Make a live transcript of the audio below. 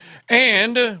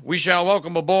And we shall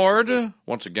welcome aboard,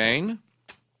 once again,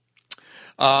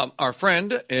 our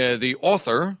friend, the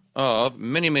author of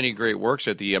many, many great works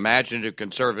at the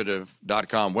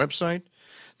imaginativeconservative.com website,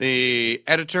 the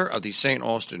editor of the St.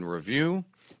 Austin Review,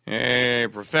 a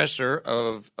professor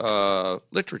of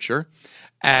literature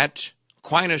at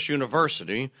Aquinas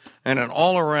University, and an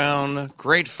all-around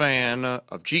great fan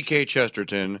of G.K.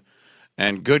 Chesterton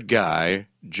and good guy,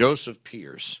 Joseph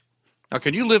Pearce. Now,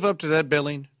 can you live up to that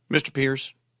billing, Mr.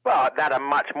 Pearce? Well, that and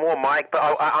much more, Mike, but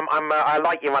I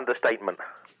like your understatement.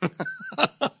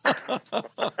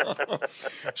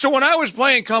 So when I was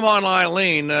playing "Come On,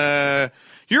 Eileen,"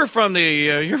 you're from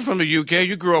the UK.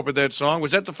 You grew up with that song.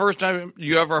 Was that the first time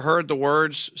you ever heard the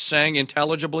words sang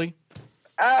intelligibly?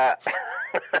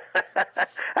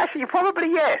 Actually,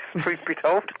 probably yes. Truth be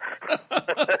told.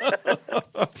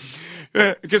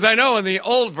 Because I know in the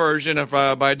old version of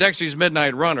by Dexy's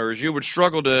Midnight Runners, you would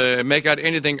struggle to make out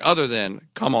anything other than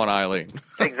 "Come On, Eileen."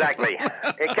 Exactly.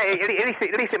 At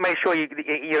least it made sure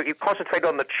you concentrate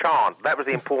on the chant. That was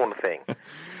the important thing.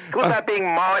 It's all about being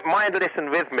mindless and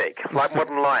rhythmic, like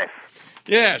modern life.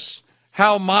 Yes.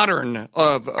 How modern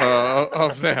of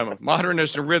them,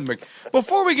 modernist and rhythmic.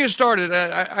 Before we get started,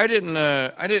 I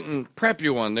didn't prep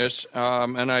you on this,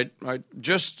 and I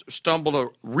just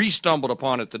re-stumbled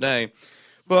upon it today.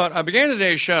 But I began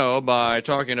today's show by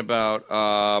talking about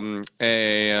a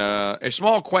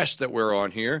small quest that we're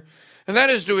on here, and that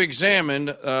is to examine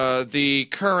the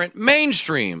current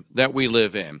mainstream that we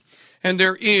live in. And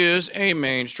there is a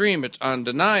mainstream; it's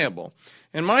undeniable.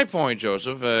 And my point,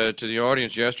 Joseph, to the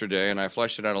audience yesterday, and I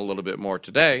fleshed it out a little bit more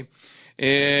today,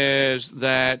 is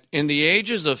that in the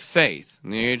ages of faith, in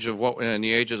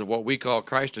the ages of what we call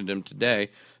Christendom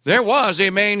today, there was a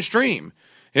mainstream.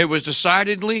 It was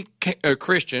decidedly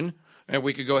Christian, and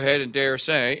we could go ahead and dare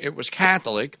say it was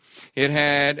Catholic. It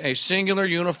had a singular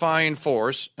unifying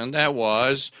force, and that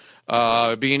was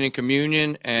being in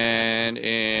communion and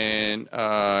in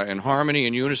harmony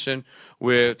and unison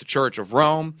with the Church of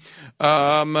Rome.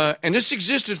 And this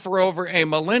existed for over a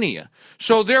millennia.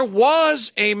 So there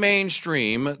was a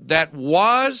mainstream that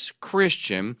was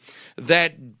Christian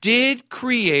that did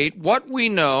create what we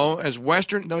know as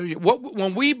Western.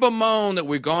 When we bemoan that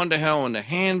we've gone to hell in the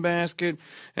handbasket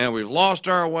and we've lost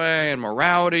our way and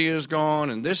morality is gone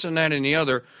and this and that and the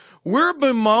other, we're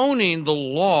bemoaning the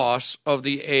loss of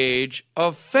the age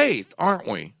of faith, aren't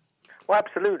we? Well,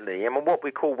 absolutely. I mean, what we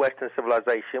call Western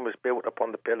civilization was built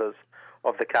upon the pillars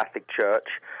of the Catholic Church,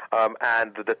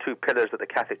 and the two pillars that the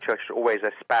Catholic Church has always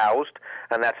espoused,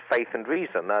 and that's faith and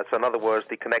reason. So in other words,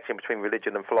 the connection between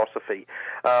religion and philosophy.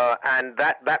 And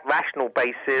that rational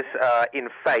basis in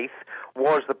faith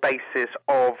was the basis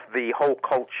of the whole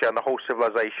culture and the whole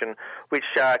civilization, which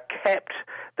kept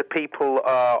the people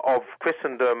of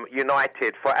Christendom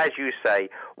united for, as you say,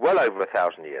 well over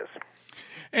 1,000 years.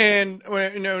 And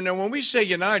now when we say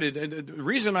united, the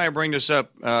reason I bring this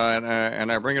up,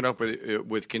 and I bring it up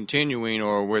with continuing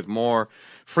or with more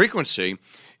frequency,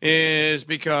 is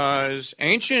because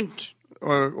ancient,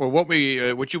 or what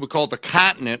you would call the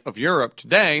continent of Europe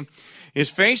today, is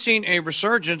facing a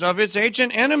resurgence of its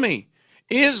ancient enemy.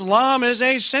 Islam is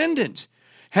ascendant.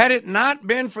 Had it not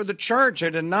been for the church,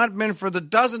 had it not been for the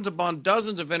dozens upon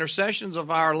dozens of intercessions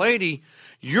of Our Lady,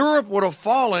 Europe would have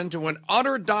fallen to an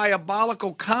utter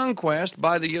diabolical conquest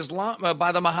by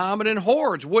the Mohammedan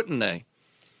hordes, wouldn't they?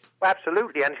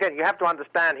 Absolutely, and again, you have to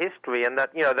understand history, and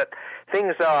that that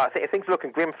things are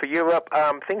looking grim for Europe.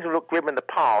 Things have looked grim in the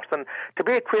past, and to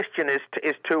be a Christian is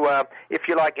to if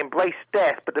you like, embrace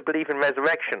death, but to believe in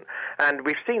resurrection. And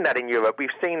we've seen that in Europe.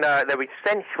 We've seen there were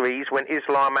centuries when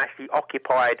Islam actually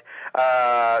occupied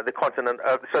the continent,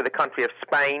 the country of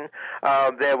Spain.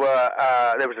 There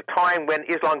was a time when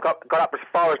Islam got up as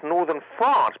far as northern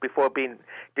France before being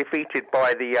defeated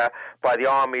by the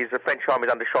armies, the French armies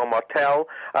under Jean Martel.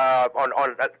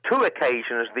 On two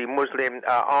occasions, the Muslim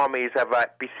armies have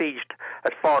besieged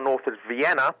as far north as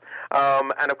Vienna,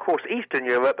 and of course, Eastern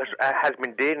Europe has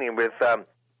been dealing with the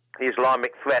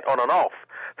Islamic threat on and off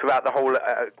throughout the whole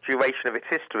duration of its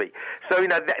history. So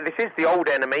this is the old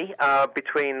enemy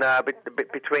between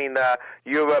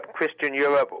Europe, Christian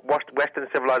Europe, Western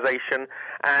civilization,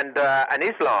 and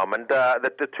Islam, and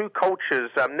the two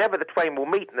cultures never the twain will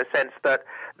meet in the sense that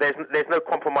there's no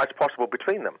compromise possible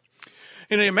between them.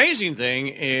 And the amazing thing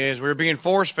is we're being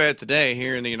force-fed today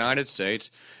here in the United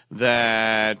States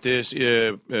that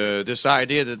this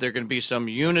idea that there can be some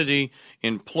unity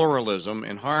in pluralism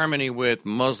and harmony with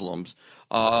Muslims.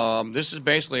 This is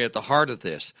basically at the heart of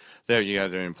this. That you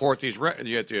have to import these,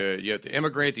 you have to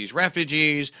immigrate these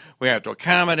refugees. We have to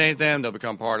accommodate them. They'll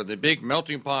become part of the big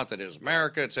melting pot that is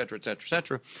America, et cetera, et cetera, et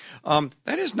cetera.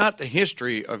 That is not the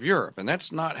history of Europe, and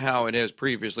that's not how it has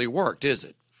previously worked, is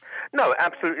it? No,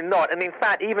 absolutely not. And in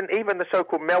fact, even the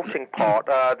so-called melting pot,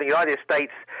 the United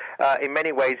States, in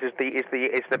many ways, is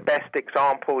the best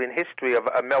example in history of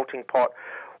a melting pot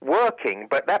working.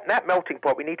 But that melting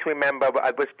pot, we need to remember,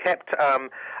 was kept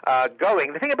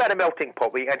going. The thing about a melting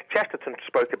pot, and Chesterton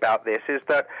spoke about this, is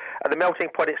that the melting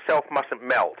pot itself mustn't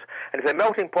melt. And if the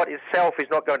melting pot itself is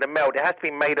not going to melt, it has to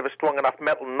be made of a strong enough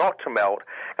metal not to melt.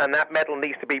 And that metal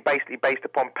needs to be basically based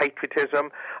upon patriotism.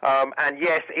 And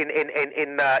yes, in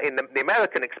the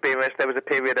American experience, there was a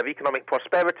period of economic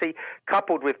prosperity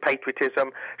coupled with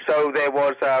patriotism. So there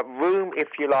was room, if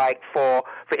you like, for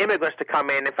immigrants to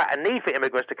come in fact, a need for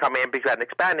immigrants to come in because we had an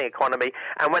expanding economy.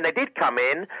 And when they did come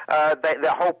in,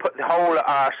 the whole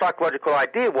psychological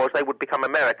idea was they would become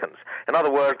Americans. In other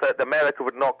words, that America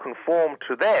would not conform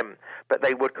to them, but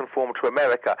they would conform to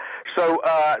America. So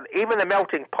even the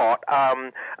melting pot,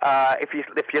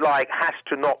 if you like, has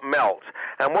to not melt.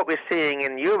 And what we're seeing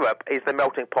in Europe is the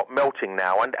melting pot melting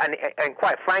now. And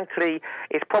quite frankly,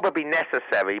 it's probably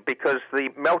necessary because the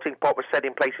melting pot was set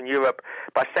in place in Europe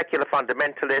by secular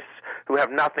fundamentalists who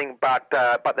have nothing but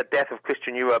the death of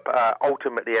Christian Europe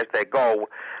ultimately as their goal.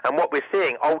 And what we're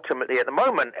seeing ultimately at the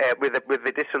moment with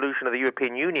the dissolution of the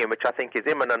European Union, which I think is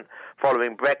imminent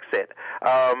following Brexit,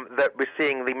 that we're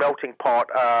seeing the melting pot,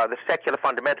 the secular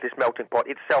fundamentalist melting pot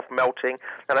itself melting.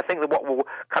 And I think that what will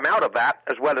come out of that,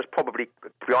 as well as probably,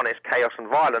 to be honest, chaos and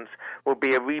violence, will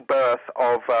be a rebirth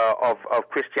of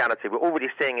Christianity. We're already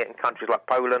seeing it in countries like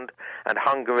Poland and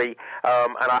Hungary,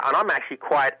 and I'm actually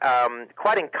quite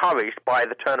encouraged by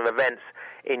the turn of events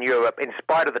in Europe, in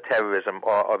spite of the terrorism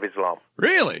of Islam.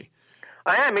 Really?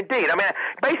 I am indeed. I mean,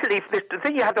 basically, the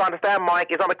thing you have to understand,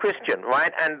 Mike, is I'm a Christian,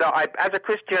 right? And as a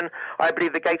Christian, I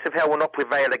believe the gates of hell will not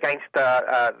prevail against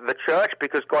the church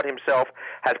because God Himself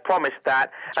has promised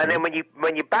that. That's and right. Then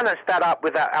when you balance that up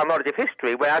with our knowledge of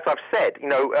history, where, as I've said,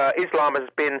 Islam has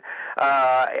been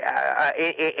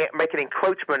making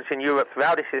encroachments in Europe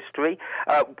throughout its history.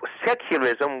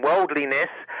 Secularism, worldliness,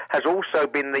 has also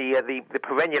been the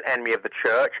perennial enemy of the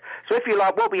church. So, if you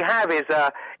like, what we have is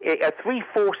three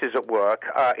forces at work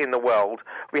in the world.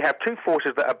 We have two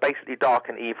forces that are basically dark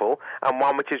and evil, and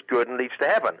one which is good and leads to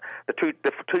heaven. The two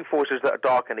forces that are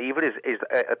dark and evil is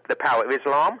the power of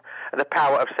Islam and the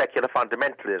power of secular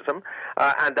fundamentalism,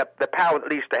 and the power that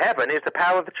leads to heaven is the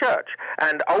power of the church.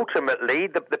 And ultimately,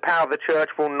 the power of the church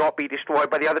will not be destroyed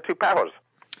by the other two powers.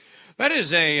 That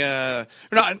is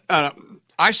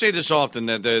I say this often,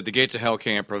 that the gates of hell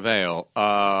can't prevail.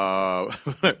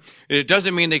 It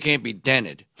doesn't mean they can't be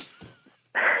dented.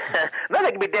 No,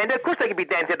 they can be dented. Of course they can be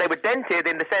dented. They were dented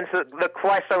in the sense that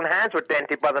Christ's own hands were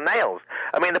dented by the nails.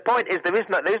 I mean, the point is there is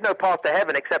no path to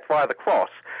heaven except via the cross.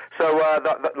 So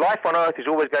the life on earth is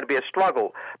always going to be a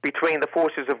struggle between the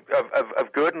forces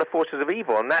of good and the forces of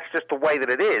evil, and that's just the way that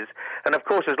it is. And of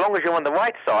course, as long as you're on the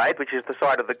right side, which is the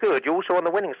side of the good, you're also on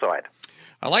the winning side.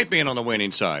 I like being on the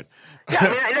winning side. Yeah, I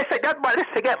mean, let's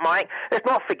forget, Mike. Let's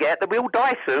not forget that we all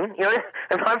die soon.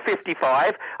 If I'm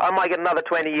 55, I might get another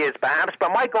 20 years perhaps,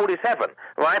 but my goal is heaven,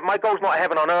 right? My goal is not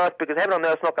heaven on earth, because heaven on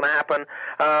earth is not going to happen.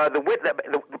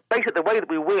 Basically, the way that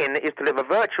we win is to live a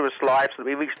virtuous life so that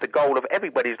we reach the goal of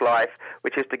everybody's life,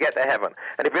 which is to get to heaven.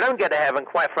 And if we don't get to heaven,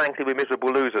 quite frankly, we're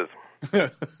miserable losers.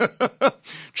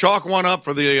 Chalk one up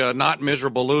for the not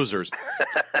miserable losers.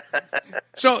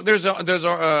 So there's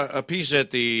a piece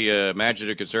at the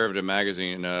Imaginative Conservative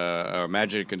magazine, or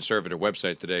Imaginative Conservative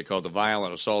website today called "The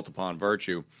Violent Assault Upon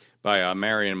Virtue" by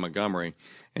Marion Montgomery,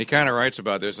 and he kind of writes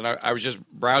about this. And I was just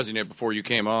browsing it before you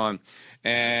came on,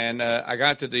 and I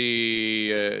got to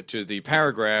the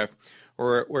paragraph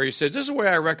where he says, "This is the way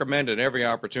I recommend at every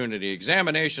opportunity: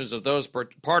 examinations of those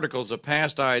particles of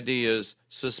past ideas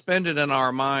suspended in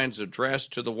our minds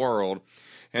addressed to the world,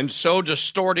 and so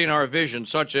distorting our vision,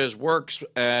 such as works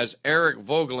as Eric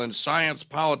Vogelin's Science,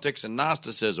 Politics, and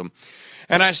Gnosticism."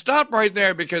 And I stopped right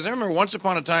there because I remember once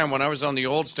upon a time when I was on the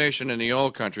old station in the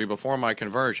old country before my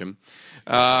conversion,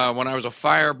 when I was a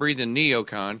fire-breathing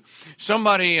neocon,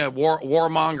 somebody, a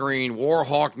warmongering,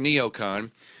 warhawk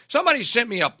neocon, somebody sent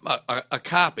me a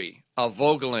copy of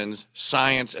Vogelin's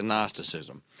Science and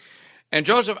Gnosticism. And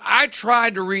Joseph, I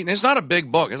tried to read, and it's not a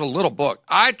big book, it's a little book.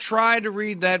 I tried to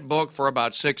read that book for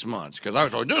about 6 months because I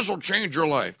was like, this will change your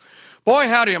life. Boy,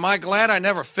 howdy, am I glad I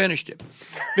never finished it.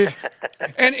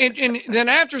 And then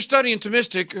after studying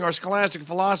Thomistic or scholastic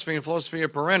philosophy and Philosophia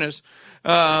Perennis,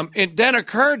 it then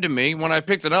occurred to me when I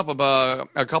picked it up about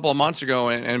a couple of months ago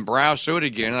and browsed through it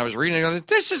again, and I was reading it,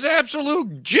 this is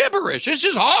absolute gibberish. This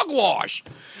is hogwash.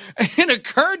 And it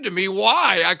occurred to me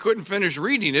why I couldn't finish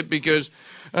reading it, because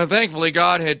thankfully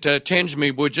God had tinged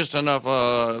me with just enough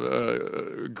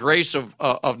grace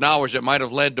of knowledge that might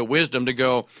have led to wisdom to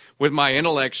go with my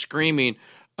intellect screaming,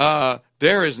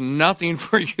 there is nothing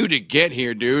for you to get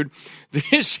here, dude.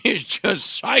 This is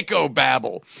just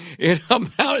psychobabble.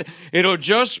 It'll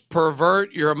just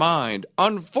pervert your mind.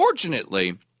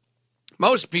 Unfortunately,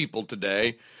 most people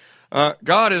today,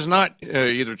 God has not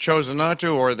either chosen not to,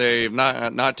 or they've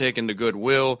not taken the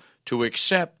goodwill to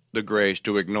accept the grace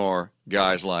to ignore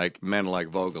men like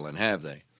Vogelin, have they?